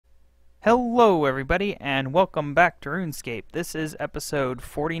Hello everybody and welcome back to RuneScape. This is episode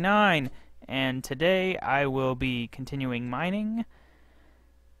 49 and today I will be continuing mining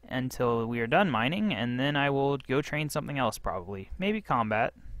until we are done mining, and then I will go train something else probably. Maybe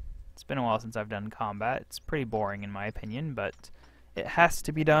combat. It's been a while since I've done combat. It's pretty boring in my opinion, but it has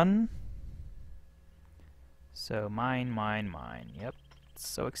to be done. So mine. Yep. It's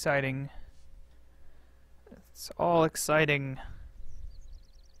so exciting. It's all exciting.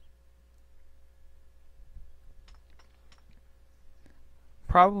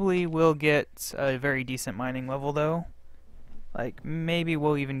 Probably will get a very decent mining level though. Like maybe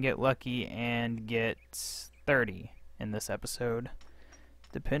we'll even get lucky and get 30 in this episode,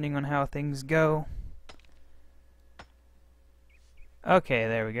 depending on how things go. Okay,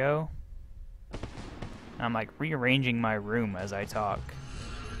 there we go. I'm like rearranging my room as I talk.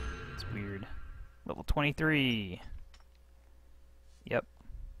 It's weird. Level 23. Yep.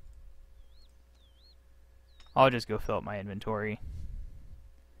 I'll just go fill up my inventory.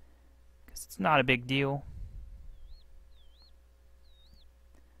 It's not a big deal.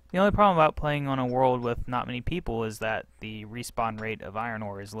 The only problem about playing on a world with not many people is that the respawn rate of iron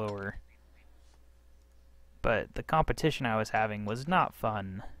ore is lower. But the competition I was having was not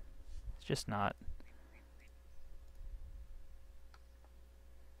fun. It's just not.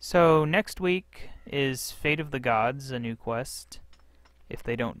 So next week is Fate of the Gods, a new quest, if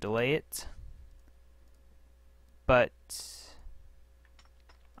they don't delay it. But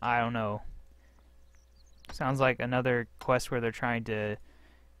I don't know. Sounds like another quest where they're trying to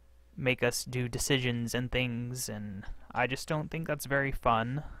make us do decisions and things, and I just don't think that's very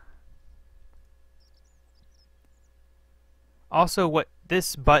fun. Also, what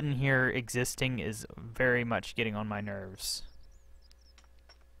this button here existing is very much getting on my nerves.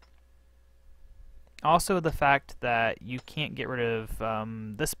 Also, the fact that you can't get rid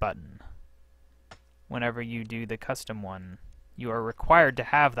of this button whenever you do the custom one. You are required to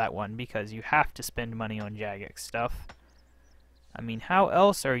have that one because you have to spend money on Jagex stuff. I mean, how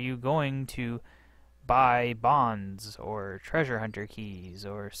else are you going to buy bonds or treasure hunter keys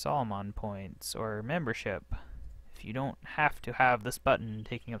or Solomon points or membership if you don't have to have this button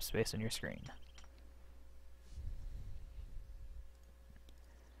taking up space on your screen?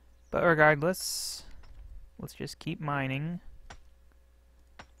 But regardless, let's just keep mining.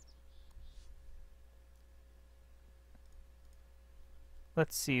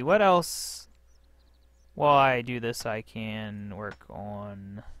 Let's see, what else? While I do this, I can work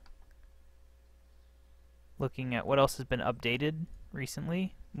on looking at what else has been updated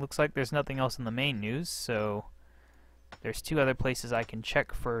recently. Looks like there's nothing else in the main news, so there's two other places I can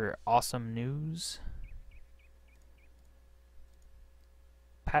check for awesome news.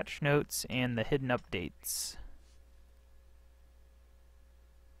 Patch notes and the hidden updates.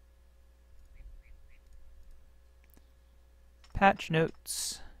 Patch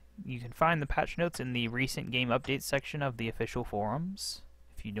notes. You can find the patch notes in the recent game updates section of the official forums,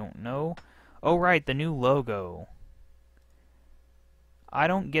 if you don't know. Oh right, the new logo. I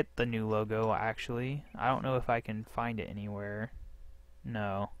don't get the new logo, actually. I don't know if I can find it anywhere.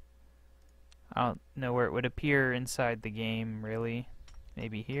 No. I don't know where it would appear inside the game, really.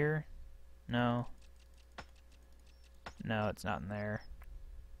 Maybe here? No. No, it's not in there.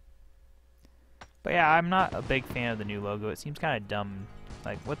 But yeah, I'm not a big fan of the new logo. It seems kind of dumb.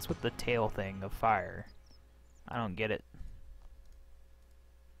 Like, what's with the tail thing of fire? I don't get it.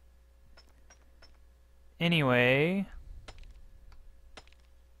 Anyway.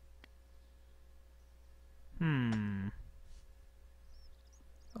 They've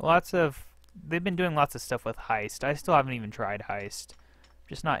been doing lots of stuff with Heist. I still haven't even tried Heist.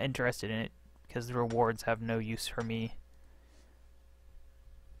 Just not interested in it because the rewards have no use for me.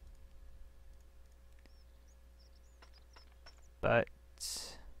 But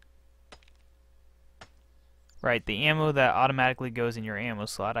right, the ammo that automatically goes in your ammo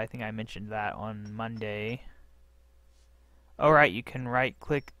slot, I think I mentioned that on Monday. Oh right, you can right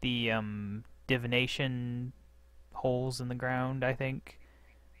click the divination holes in the ground, I think,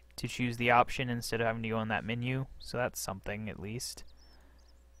 to choose the option instead of having to go on that menu, so that's something at least.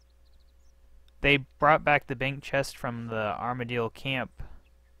 They brought back the bank chest from the Armadillo camp,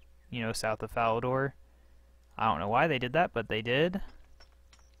 you know, south of Falador. I don't know why they did that, but they did.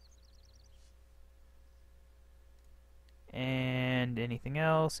 And anything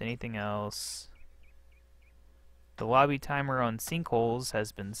else? Anything else? The lobby timer on sinkholes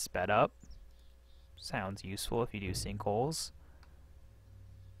has been sped up. Sounds useful if you do sinkholes.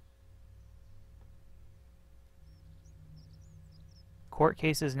 Court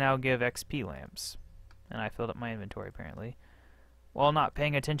cases now give XP lamps. And I filled up my inventory apparently. While not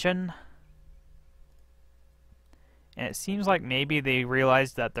paying attention. And it seems like maybe they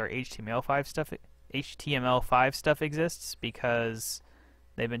realized that their HTML5 stuff exists because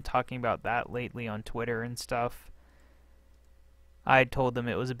they've been talking about that lately on Twitter and stuff. I told them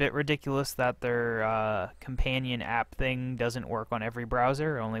it was a bit ridiculous that their companion app thing doesn't work on every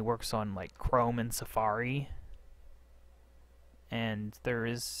browser. It only works on like Chrome and Safari. And there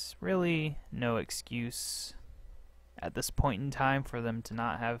is really no excuse at this point in time for them to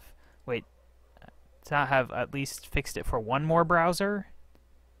not have at least fixed it for one more browser,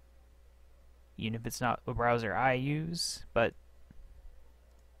 even if it's not a browser I use. But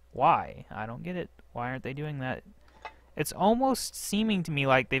why? I don't get it. Why aren't they doing that? It's almost seeming to me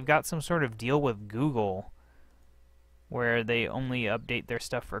like they've got some sort of deal with Google where they only update their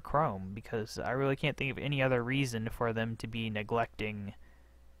stuff for Chrome, because I really can't think of any other reason for them to be neglecting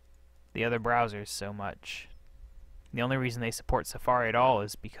the other browsers so much. The only reason they support Safari at all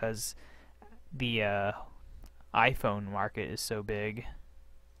is because the iPhone market is so big.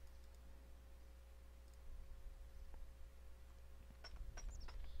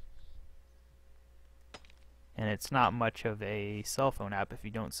 And it's not much of a cell phone app if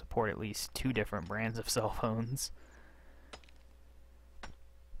you don't support at least 2 different brands of cell phones.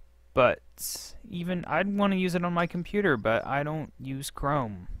 But even I'd want to use it on my computer, but I don't use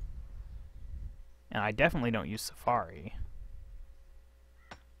Chrome. And I definitely don't use Safari.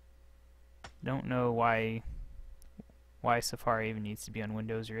 Don't know why Safari even needs to be on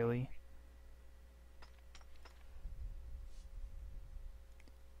Windows, really.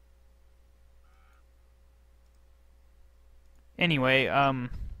 Anyway,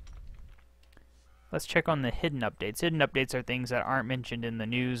 let's check on the hidden updates. Hidden updates are things that aren't mentioned in the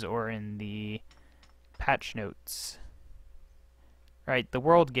news or in the patch notes. Right, the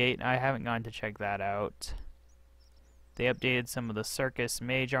World Gate, I haven't gone to check that out. They updated some of the Circus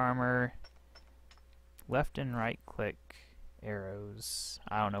Mage armor. Left and right click arrows.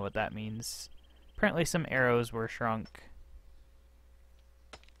 I don't know what that means. Apparently some arrows were shrunk.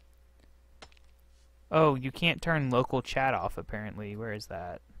 Oh, you can't turn local chat off, apparently. Where is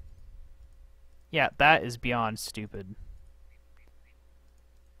that? Yeah, that is beyond stupid.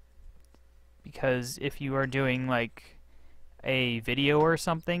 Because if you are doing, like, a video or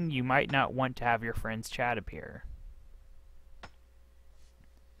something, you might not want to have your friend's chat appear.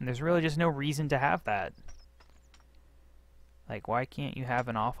 And there's really just no reason to have that. Like, why can't you have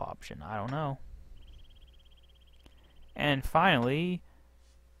an off option? I don't know. And finally,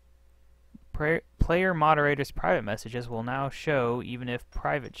 player moderators' private messages will now show even if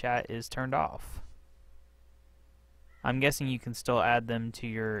private chat is turned off. I'm guessing you can still add them to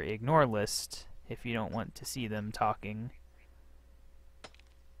your ignore list if you don't want to see them talking.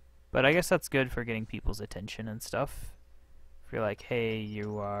 But I guess that's good for getting people's attention and stuff. If you're like, hey,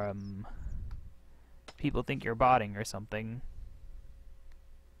 you are, people think you're botting or something.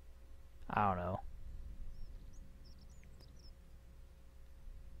 I don't know.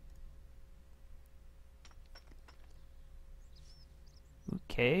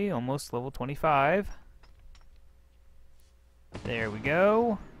 Okay, almost level 25. There we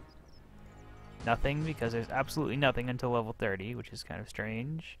go. Nothing, because there's absolutely nothing until level 30, which is kind of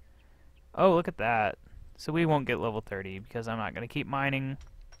strange. Oh, look at that. So we won't get level 30, because I'm not going to keep mining.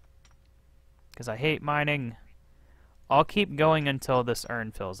 Because I hate mining. I'll keep going until this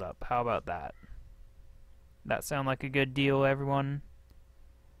urn fills up. How about that? That sound like a good deal, everyone?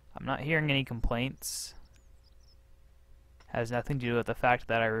 I'm not hearing any complaints. Has nothing to do with the fact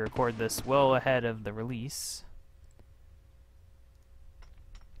that I record this well ahead of the release.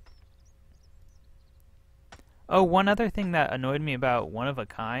 Oh, one other thing that annoyed me about One of a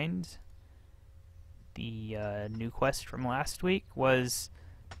Kind, the new quest from last week, was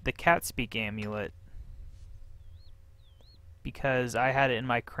the cat speak amulet. Because I had it in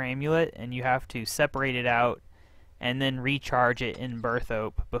my cramulet, and you have to separate it out and then recharge it in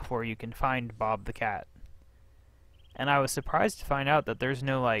Berthope before you can find Bob the cat. And I was surprised to find out that there's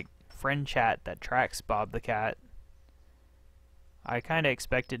no, like, friend chat that tracks Bob the cat. I kind of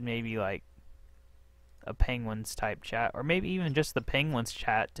expected maybe, like, a Penguins type chat, or maybe even just the Penguins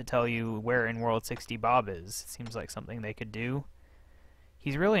chat to tell you where in World 60 Bob is. It seems like something they could do.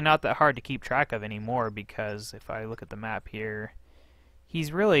 He's really not that hard to keep track of anymore, because if I look at the map here,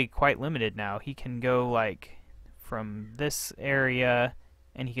 he's really quite limited now. He can go, like, from this area,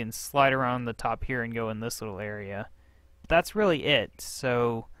 and he can slide around the top here and go in this little area. But that's really it,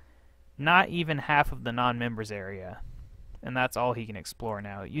 so not even half of the non-members area. And that's all he can explore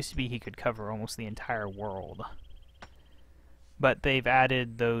now. It used to be he could cover almost the entire world. But they've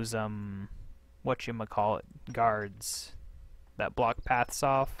added those, whatchamacallit, guards that block paths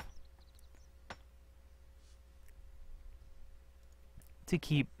off. to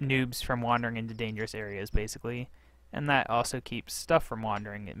keep noobs from wandering into dangerous areas, basically. And that also keeps stuff from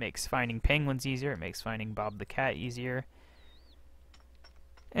wandering. It makes finding penguins easier, it makes finding Bob the Cat easier,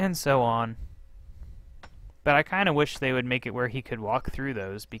 and so on. But I kind of wish they would make it where he could walk through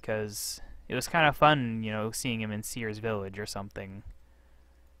those, because it was kind of fun, you know, seeing him in Sears Village or something.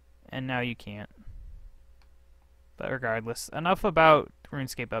 And now you can't. But regardless, enough about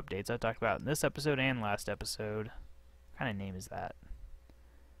RuneScape updates I talked about in this episode and last episode. What kind of name is that?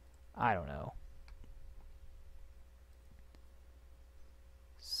 I don't know.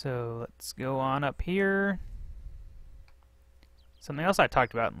 So let's go on up here. Something else I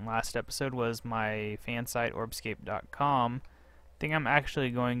talked about in the last episode was my fan site, orbscape.com. I think I'm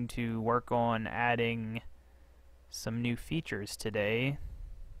actually going to work on adding some new features today.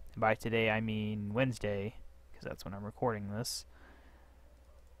 By today I mean Wednesday, because that's when I'm recording this.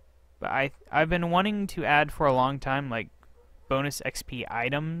 But I've been wanting to add for a long time, like, bonus XP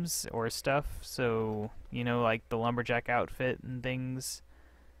items or stuff. So, you know, like the lumberjack outfit and things.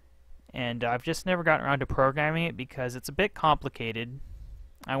 And I've just never gotten around to programming it because it's a bit complicated.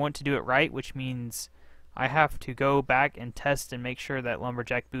 I want to do it right, which means I have to go back and test and make sure that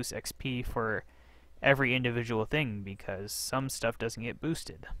lumberjack boosts XP for every individual thing, because some stuff doesn't get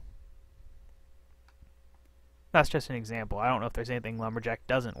boosted. That's just an example. I don't know if there's anything lumberjack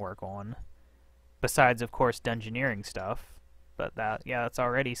doesn't work on, besides, of course, dungeoneering stuff. But that's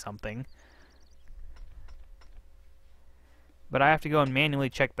already something. But I have to go and manually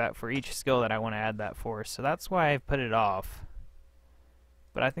check that for each skill that I want to add that for, so that's why I've put it off.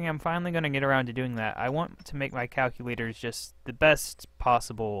 But I think I'm finally going to get around to doing that. I want to make my calculators just the best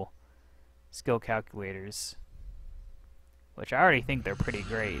possible skill calculators, which I already think they're pretty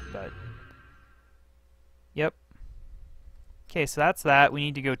great, but yep. Okay, so that's that. We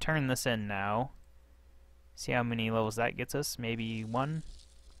need to go turn this in now. See how many levels that gets us. Maybe 1?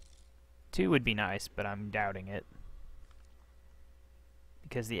 2 would be nice, but I'm doubting it,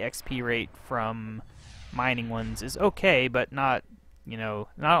 because the XP rate from mining ones is okay, but not, you know,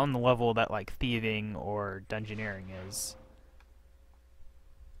 not on the level that like thieving or dungeoneering is.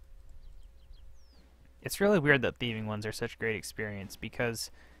 It's really weird that thieving ones are such great experience, because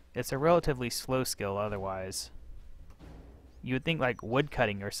it's a relatively slow skill otherwise. You would think like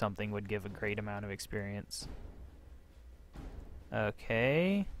woodcutting or something would give a great amount of experience.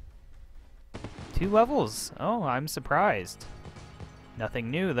 Okay. 2 levels. Oh, I'm surprised.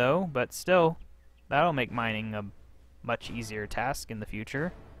 Nothing new though, but still, that'll make mining a much easier task in the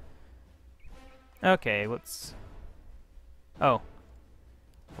future. Okay, let's... Oh.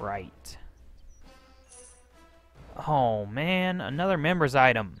 Right. Oh man, another members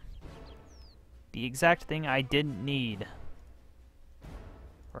item. The exact thing I didn't need.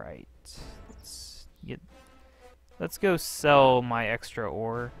 Right. Let's go sell my extra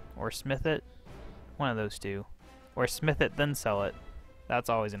ore, or smith it. One of those two. Or smith it, then sell it. That's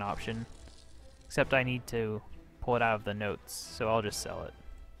always an option. Except I need to pull it out of the notes, so I'll just sell it.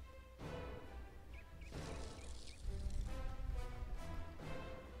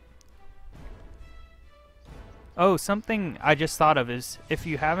 Oh, something I just thought of is, if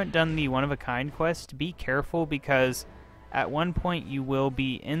you haven't done the one-of-a-kind quest, be careful, because at one point you will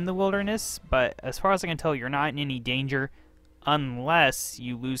be in the wilderness, but as far as I can tell, you're not in any danger unless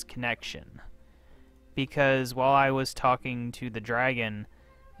you lose connection. Because while I was talking to the dragon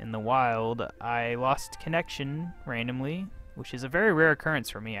in the wild, I lost connection randomly, which is a very rare occurrence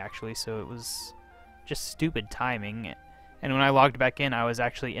for me actually, so it was just stupid timing. And when I logged back in, I was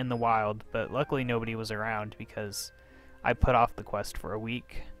actually in the wild, but luckily nobody was around because I put off the quest for a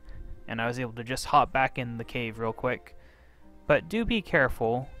week, and I was able to just hop back in the cave real quick. But do be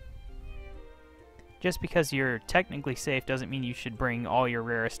careful. Just because you're technically safe doesn't mean you should bring all your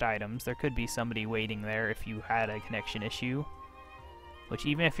rarest items. There could be somebody waiting there if you had a connection issue. Which,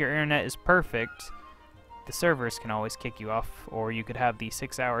 even if your internet is perfect, the servers can always kick you off, or you could have the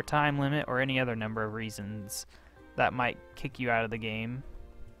 6-hour time limit, or any other number of reasons that might kick you out of the game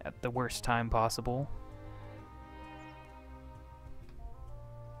at the worst time possible.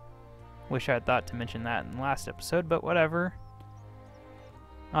 Wish I had thought to mention that in the last episode, but whatever.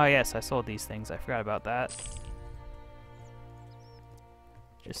 Oh yes, I sold these things. I forgot about that.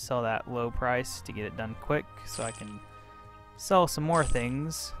 Just sell that low price to get it done quick so I can sell some more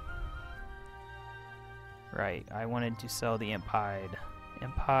things. Right, I wanted to sell the imp hide.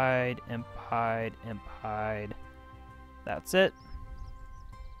 Imp hide, imp hide, imp hide. That's it.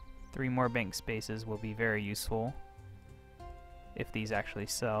 3 more bank spaces will be very useful if these actually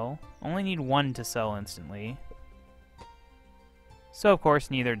sell. Only need 1 to sell instantly. So of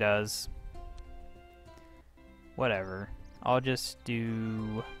course neither does. Whatever. I'll just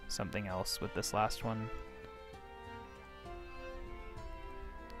do something else with this last one.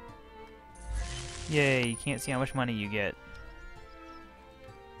 Yay, you can't see how much money you get.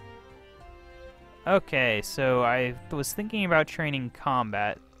 Okay, so I was thinking about training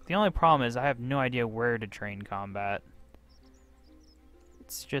combat. The only problem is I have no idea where to train combat.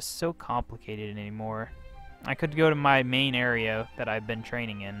 It's just so complicated anymore. I could go to my main area that I've been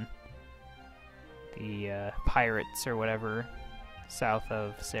training in. The pirates or whatever, south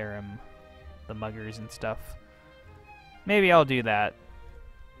of Sarum, the muggers and stuff. Maybe I'll do that.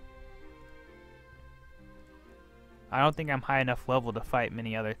 I don't think I'm high enough level to fight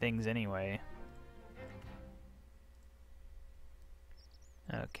many other things anyway.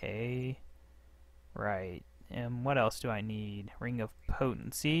 Okay. Right. And what else do I need? Ring of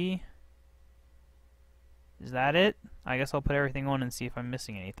Potency. Is that it? I guess I'll put everything on and see if I'm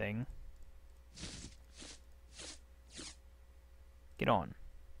missing anything. Get on.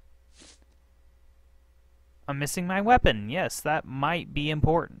 I'm missing my weapon. Yes, that might be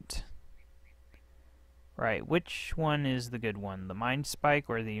important. Right, which one is the good one? The Mind Spike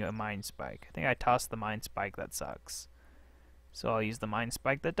or the Mind Spike? I think I tossed the Mind Spike, that sucks. So I'll use the Mind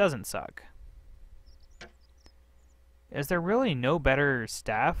Spike that doesn't suck. Is there really no better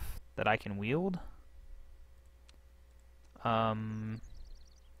staff that I can wield?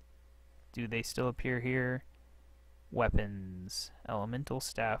 Do they still appear here? Weapons. Elemental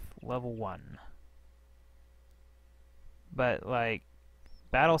Staff, level 1. But, like,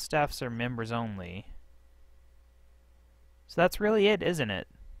 battle staffs are members only. So that's really it, isn't it?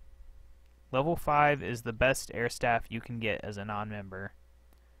 Level 5 is the best air staff you can get as a non-member.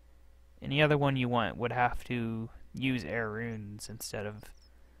 Any other one you want would have to use air runes instead of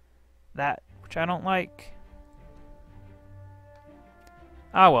that, which I don't like.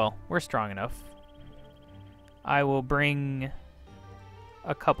 Ah well, we're strong enough. I will bring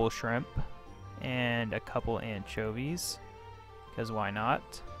a couple shrimp and a couple anchovies, because why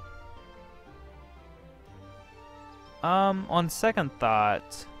not? On second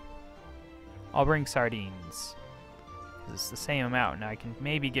thought, I'll bring sardines. It's the same amount, and I can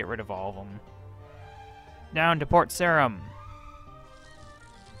maybe get rid of all of them. Down to Port Sarum.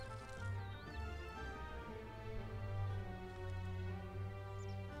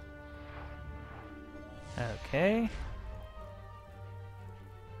 Okay.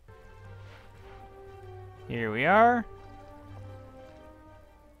 Here we are.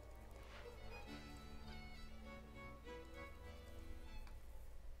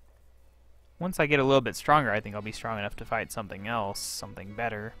 Once I get a little bit stronger, I think I'll be strong enough to fight something else, something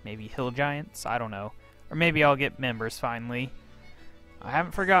better. Maybe hill giants? I don't know. Or maybe I'll get members finally. I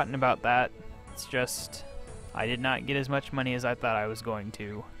haven't forgotten about that. It's just, I did not get as much money as I thought I was going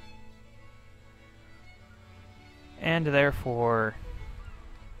to. And therefore,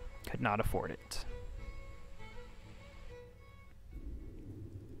 could not afford it.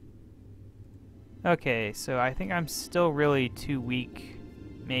 Okay, so I think I'm still really too weak,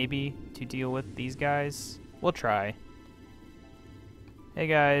 maybe, to deal with these guys. We'll try. Hey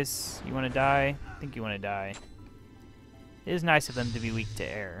guys, you want to die? I think you want to die. It is nice of them to be weak to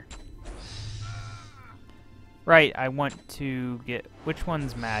air. Right, I want to get... Which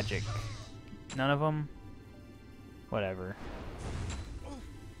one's magic? None of them? Whatever.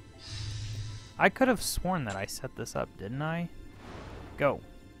 I could have sworn that I set this up, didn't I? Go.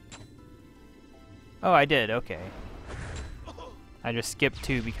 Oh, I did, okay. I just skipped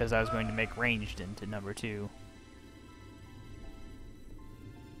 2 because I was going to make ranged into number 2.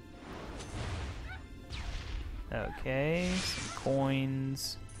 Okay, some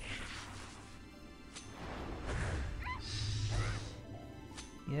coins.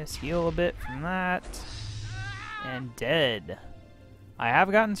 Yes, heal a bit from that. And dead. I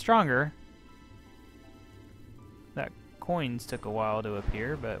have gotten stronger. That coins took a while to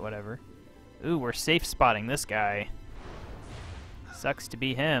appear, but whatever. Ooh, we're safe spotting this guy. Sucks to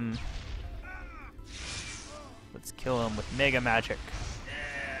be him. Let's kill him with mega magic.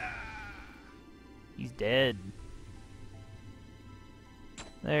 He's dead.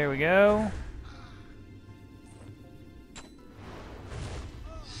 There we go.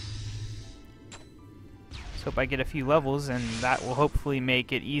 Let's hope I get a few levels, and that will hopefully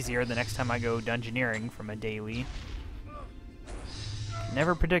make it easier the next time I go dungeoneering from a daily.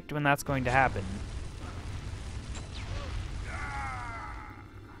 Never predict when that's going to happen.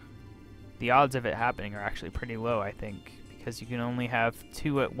 The odds of it happening are actually pretty low, I think, because you can only have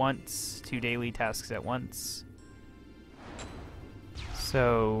 2 at once, 2 daily tasks at once.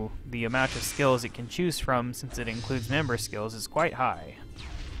 So the amount of skills it can choose from, since it includes member skills, is quite high.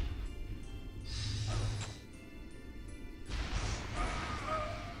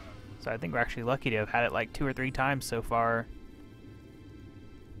 So I think we're actually lucky to have had it like 2 or 3 times so far.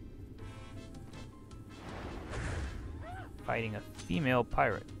 Fighting a female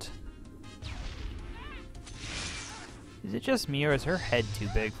pirate. Is it just me, or is her head too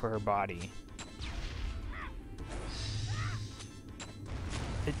big for her body?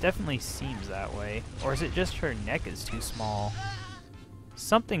 It definitely seems that way. Or is it just her neck is too small?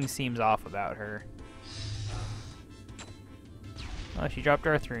 Something seems off about her. Oh, she dropped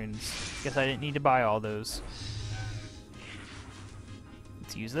Earth runes. Guess I didn't need to buy all those.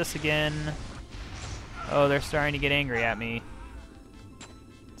 Let's use this again. Oh, they're starting to get angry at me.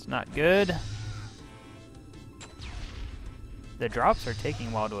 It's not good. The drops are taking a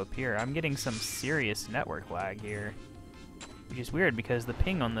while to appear. I'm getting some serious network lag here. Which is weird because the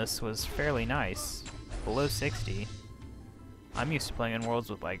ping on this was fairly nice. Below 60. I'm used to playing in worlds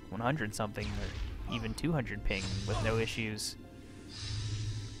with like 100 something or even 200 ping with no issues.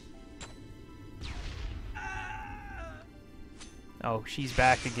 Oh, she's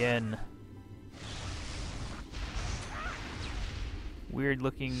back again. Weird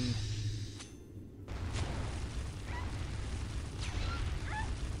looking.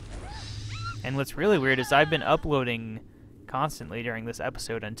 And what's really weird is I've been uploading constantly during this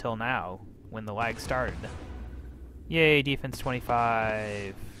episode until now, when the lag started. Yay, defense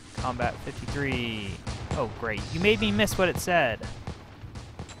 25, combat 53. Oh great, you made me miss what it said.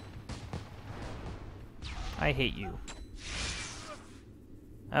 I hate you.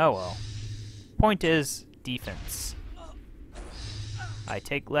 Oh well. Point is, defense. I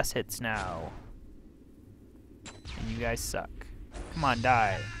take less hits now. And you guys suck. Come on,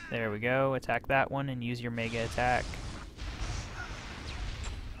 die. There we go. Attack that one and use your mega attack.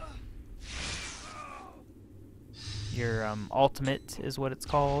 Your ultimate is what it's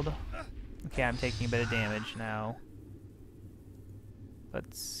called. Okay, I'm taking a bit of damage now.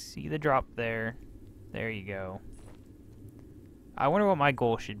 Let's see the drop there. There you go. I wonder what my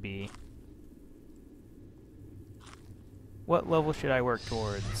goal should be. What level should I work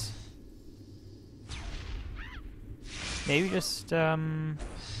towards? Maybe just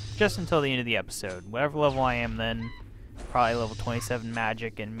until the end of the episode. Whatever level I am then, probably level 27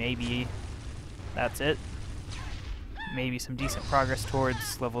 magic, and maybe that's it. Maybe some decent progress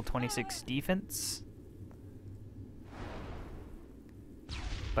towards level 26 defense.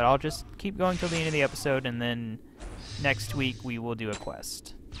 But I'll just keep going till the end of the episode, and then next week we will do a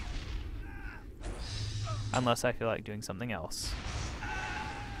quest. Unless I feel like doing something else.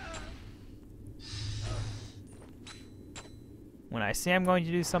 When I say I'm going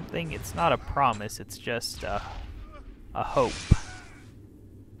to do something, it's not a promise, it's just a hope.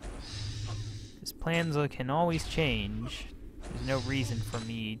 Because plans can always change. There's no reason for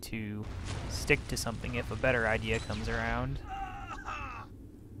me to stick to something if a better idea comes around.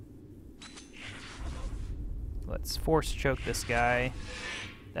 Let's force choke this guy.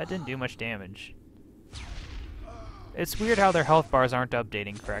 That didn't do much damage. It's weird how their health bars aren't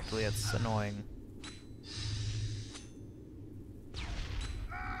updating correctly. It's annoying.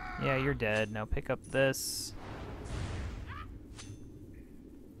 Yeah, you're dead. Now pick up this.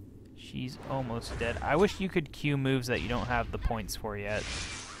 She's almost dead. I wish you could queue moves that you don't have the points for yet.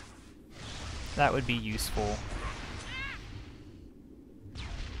 That would be useful.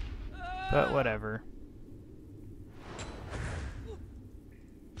 But whatever.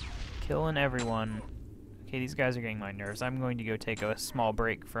 Killing everyone. Okay, these guys are getting my nerves. I'm going to go take a small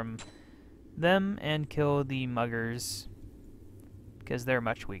break from them and kill the muggers, because they're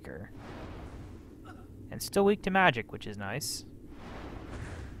much weaker. And still weak to magic, which is nice.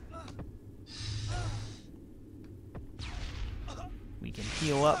 We can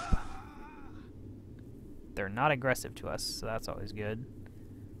heal up. They're not aggressive to us, so that's always good.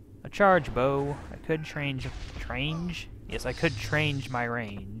 A charge bow. I could change... Yes, I could change my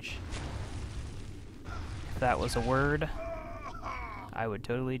range. If that was a word, I would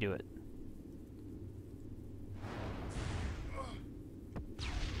totally do it.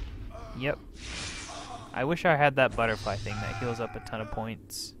 Yep. I wish I had that butterfly thing that heals up a ton of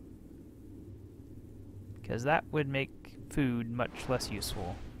points. Because that would make food much less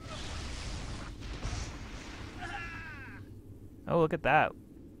useful. Oh, look at that.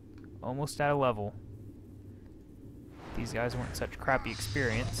 Almost at a level. These guys weren't such crappy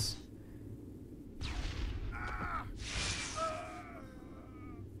experience.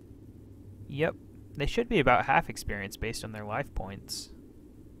 Yep. They should be about half experience based on their life points.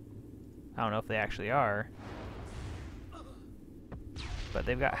 I don't know if they actually are. But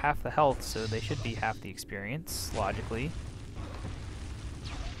they've got half the health, so they should be half the experience, logically.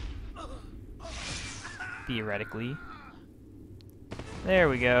 Theoretically. There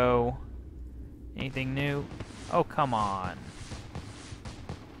we go. Anything new? Oh, come on.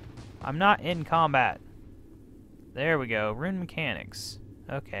 I'm not in combat. There we go. Rune mechanics.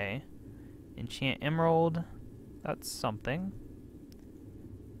 Okay. Enchant emerald. That's something.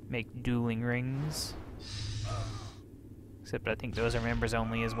 Make dueling rings. Except I think those are members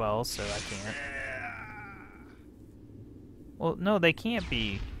only as well, so I can't. Well, no, they can't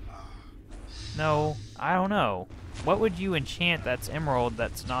be. No, I don't know. What would you enchant that's emerald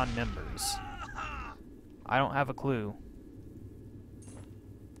that's non-members? I don't have a clue.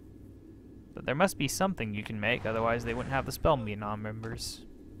 But there must be something you can make, otherwise they wouldn't have the spell be non-members.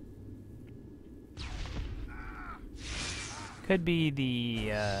 Could be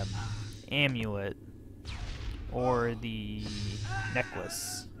the amulet or the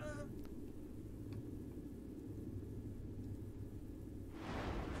necklace.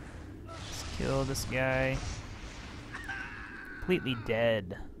 Let's kill this guy. Completely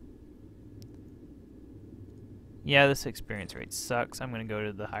dead. Yeah, this experience rate sucks. I'm gonna go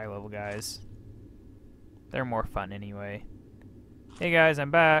to the higher level guys. They're more fun anyway. Hey guys, I'm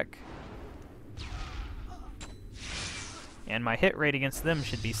back. And my hit rate against them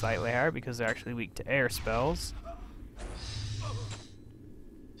should be slightly higher because they're actually weak to air spells.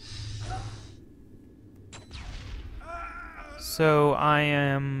 So I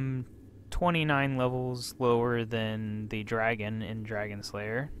am 29 levels lower than the dragon in Dragon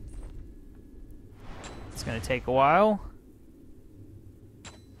Slayer. It's gonna take a while.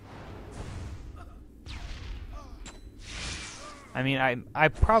 I mean, I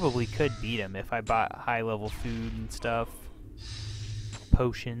probably could beat him if I bought high level food and stuff.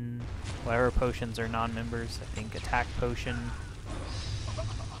 Potion, whatever potions are non-members. I think attack potion.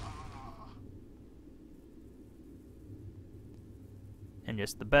 And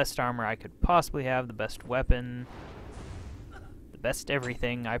just the best armor I could possibly have, the best weapon, the best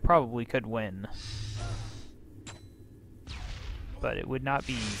everything. I probably could win. But it would not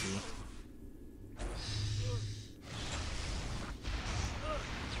be easy.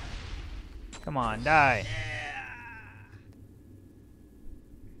 Come on, die.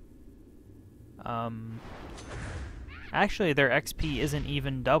 Actually, their XP isn't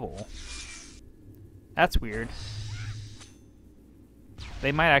even double. That's weird.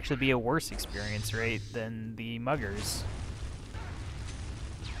 They might actually be a worse experience rate than the muggers.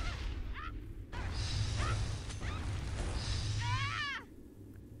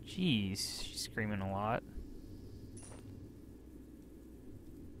 Jeez, she's screaming a lot.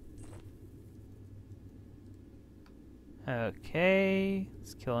 Okay,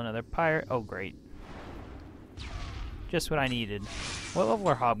 let's kill another pirate. Oh, great. Just what I needed. What level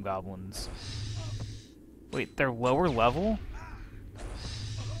are hobgoblins? Wait, they're lower level?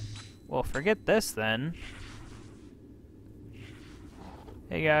 Well, forget this then.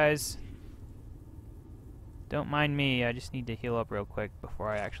 Hey guys. Don't mind me, I just need to heal up real quick before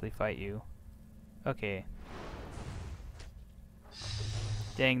I actually fight you. Okay.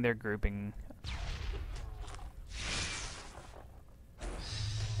 Dang, they're grouping.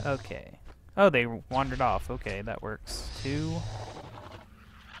 Okay. Oh, they wandered off. Okay, that works too.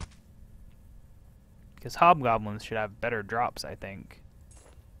 Because hobgoblins should have better drops, I think.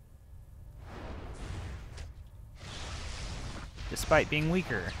 Despite being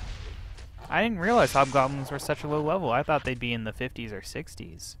weaker. I didn't realize hobgoblins were such a low level. I thought they'd be in the 50s or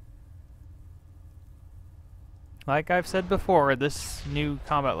 60s. Like I've said before, this new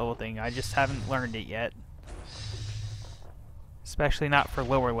combat level thing, I just haven't learned it yet. Especially not for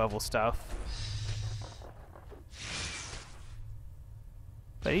lower level stuff.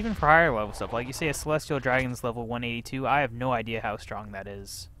 But even for higher level stuff, like you say a Celestial Dragon's level 182, I have no idea how strong that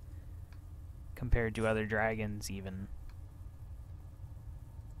is. Compared to other dragons even.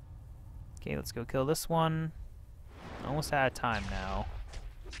 Okay, let's go kill this one. Almost out of time now.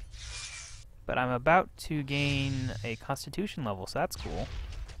 But I'm about to gain a Constitution level, so that's cool.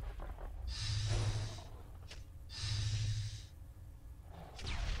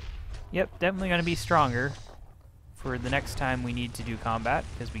 Yep, definitely going to be stronger for the next time we need to do combat,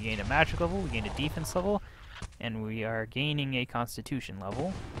 because we gained a magic level, we gained a defense level, and we are gaining a Constitution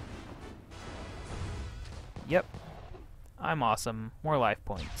level. Yep, I'm awesome. More life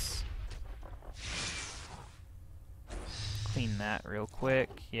points. Clean that real quick,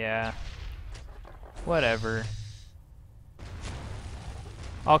 yeah. Whatever.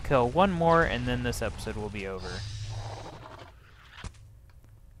 I'll kill one more and then this episode will be over.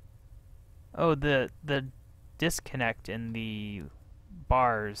 Oh, the disconnect in the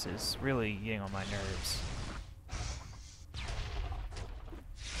bars is really getting on my nerves.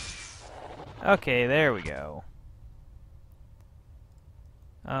 Okay, there we go.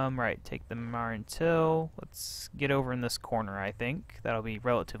 Right, take the Marin Till. Let's get over in this corner, I think. That'll be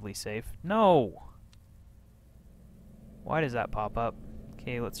relatively safe. No! Why does that pop up?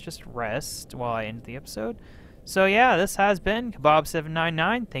 Okay, let's just rest while I end the episode. So yeah, this has been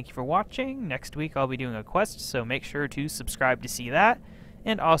Kebab799. Thank you for watching. Next week I'll be doing a quest, so make sure to subscribe to see that.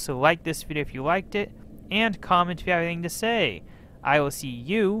 And also like this video if you liked it, and comment if you have anything to say. I will see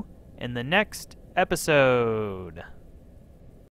you in the next episode.